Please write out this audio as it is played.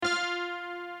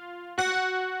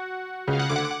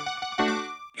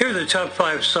are the top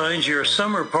 5 signs your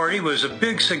summer party was a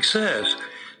big success?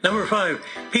 Number 5,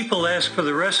 people ask for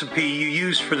the recipe you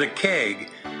used for the keg.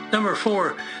 Number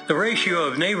 4, the ratio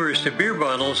of neighbors to beer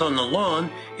bottles on the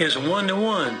lawn is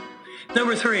 1-to-1.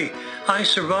 Number 3, I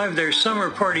survived their summer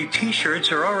party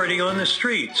t-shirts are already on the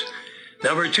streets.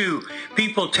 Number 2,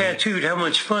 people tattooed how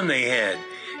much fun they had.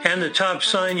 And the top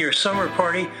sign your summer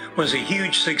party was a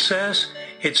huge success?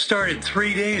 It started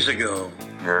 3 days ago.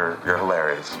 You're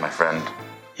hilarious, my friend.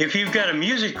 If you've got a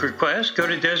music request, go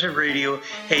to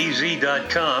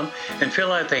desertradioaz.com and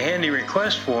fill out the handy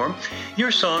request form.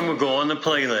 Your song will go on the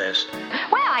playlist.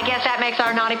 Well, I guess that makes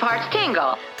our naughty parts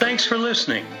tingle. Thanks for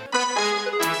listening.